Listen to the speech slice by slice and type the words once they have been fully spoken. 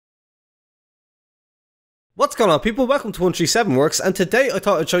What's going on, people? Welcome to 137 Works, and today I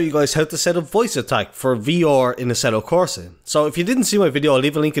thought I'd show you guys how to set up voice attack for VR in Assetto Corsa. So if you didn't see my video, I'll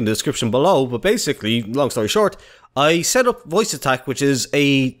leave a link in the description below, but basically, long story short, I set up voice attack, which is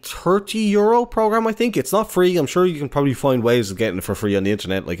a €30 program, I think. It's not free. I'm sure you can probably find ways of getting it for free on the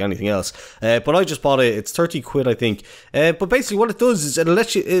internet like anything else. But I just bought it. It's 30 quid, I think. But basically what it does is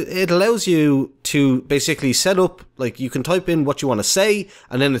it allows you to basically set up, like, you can type in what you want to say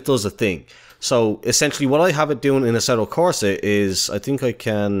and then it does a thing. So essentially what I have it doing in Assetto Corsa is, I think I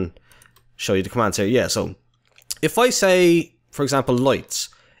can show you the commands here. Yeah, so if I say, for example, lights,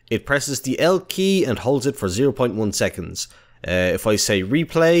 it presses the L key and holds it for 0.1 seconds. If I say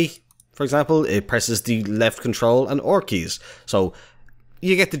replay, for example, it presses the left control and R keys. So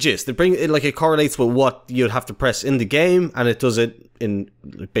you get the gist. It correlates with what you'd have to press in the game, and it does it in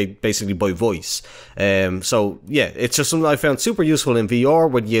basically by voice. So yeah, it's just something I found super useful in VR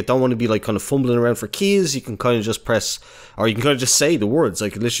when you don't want to be like kind of fumbling around for keys. You can kind of just press, or you can kind of just say the words. I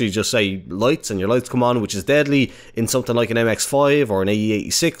could literally just say lights, and your lights come on, which is deadly in something like an MX-5 or an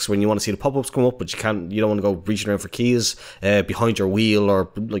AE86 when you want to see the pop-ups come up, but you don't want to go reaching around for keys behind your wheel,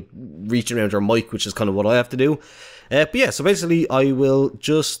 or like reaching around your mic, which is kind of what I have to do. But yeah, so basically I will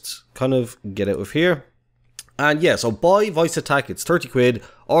just kind of get out of here. And yeah, so buy voice attack, it's 30 quid,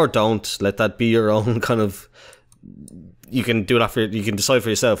 or don't. Let that be your own kind of, you can do that you can decide for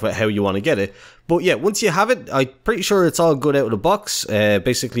yourself how you want to get it. But yeah, once you have it, I'm pretty sure it's all good out of the box.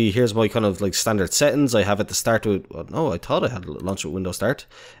 Basically, here's my kind of like standard settings. I have it to start with, no, I thought I had launch with Windows Start.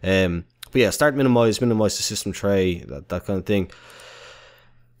 But yeah, start, minimize the system tray, that kind of thing.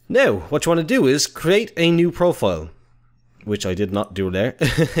 Now, what you want to do is create a new profile, which I did not do there.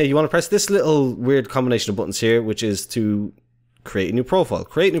 You want to press this little weird combination of buttons here, which is to create a new profile.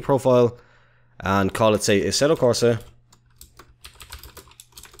 Create a new profile and call it, say, Assetto Corsa.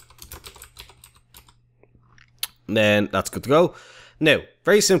 Then that's good to go. Now,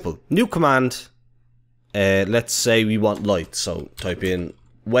 very simple. New command. Let's say we want lights. So type in,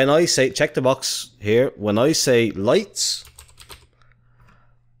 when I say, check the box here. When I say lights,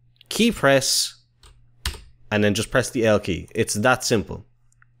 key press, and then just press the L key. It's that simple.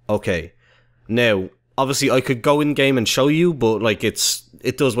 Okay. Now, obviously I could go in game and show you, but like it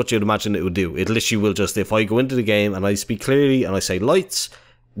does what you'd imagine it would do. It literally will just, if I go into the game and I speak clearly and I say lights,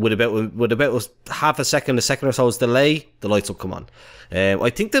 with about half a second or so's delay, the lights will come on. I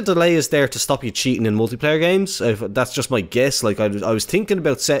think the delay is there to stop you cheating in multiplayer games. That's just my guess. Like I was thinking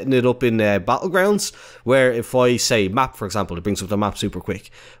about setting it up in Battlegrounds, where if I say map, for example, it brings up the map super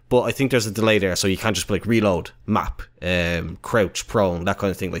quick. But I think there's a delay there, so you can't just like reload, map, crouch, prone, that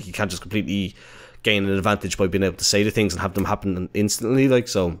kind of thing. Like you can't just completely gain an advantage by being able to say the things and have them happen instantly. Like,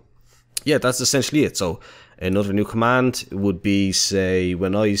 so yeah, that's essentially it. So another new command would be, say,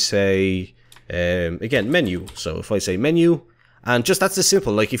 when I say, again, menu. So if I say menu, and just that's as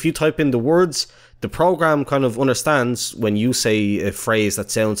simple. Like if you type in the words, the program kind of understands when you say a phrase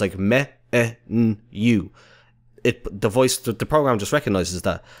that sounds like me-n-you. The program just recognizes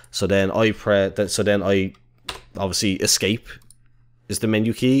that. So then I obviously escape is the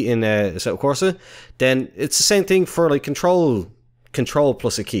menu key in Assetto Corsa. Then it's the same thing for like control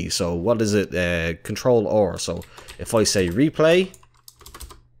plus a key. So what is it? Control or. So if I say replay,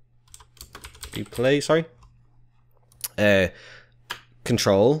 sorry,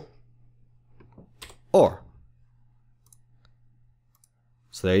 control or.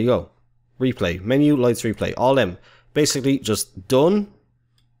 So there you go. Replay, menu, lights, replay, all them. Basically just done.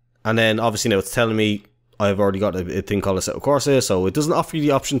 And then obviously now it's telling me I've already got a thing called Assetto Corsa, so it doesn't offer you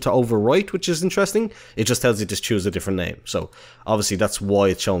the option to overwrite, which is interesting. It just tells you to choose a different name. So obviously that's why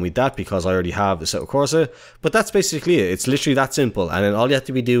it's showing me that, because I already have Assetto Corsa. But that's basically it. It's literally that simple. And then all you have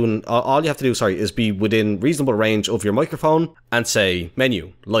to do, is be within reasonable range of your microphone and say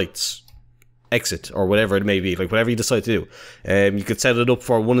menu, lights, exit, or whatever it may be, like whatever you decide to do. You could set it up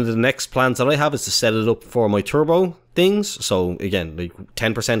for one of the next plans that I have is to set it up for my turbo things. So again, like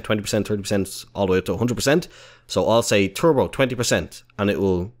 10%, 20%, 30%, all the way up to 100%. So I'll say turbo 20% and it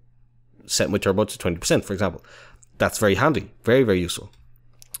will set my turbo to 20%, for example. That's very handy, very, very useful.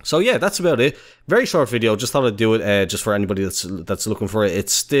 So yeah, that's about it. Very short video. Just thought I'd do it just for anybody that's looking for it.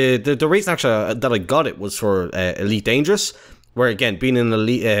 It's the reason actually that I got it was for Elite Dangerous. Where again, being in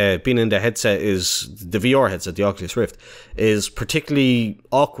the headset is the VR headset, the Oculus Rift, is particularly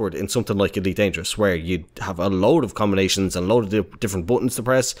awkward in something like Elite Dangerous, where you have a load of combinations and a load of different buttons to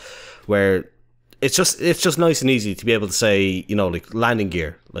press. Where it's just nice and easy to be able to say, you know, like landing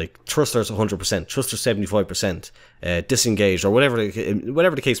gear, like thrusters 100%, thrusters 75%, disengaged, or whatever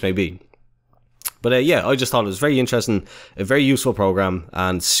the case may be. But yeah, I just thought it was very interesting, a very useful program,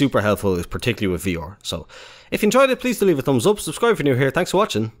 and super helpful, particularly with VR. So if you enjoyed it, please do leave a thumbs up, subscribe if you're new here, thanks for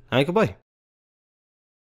watching, and goodbye.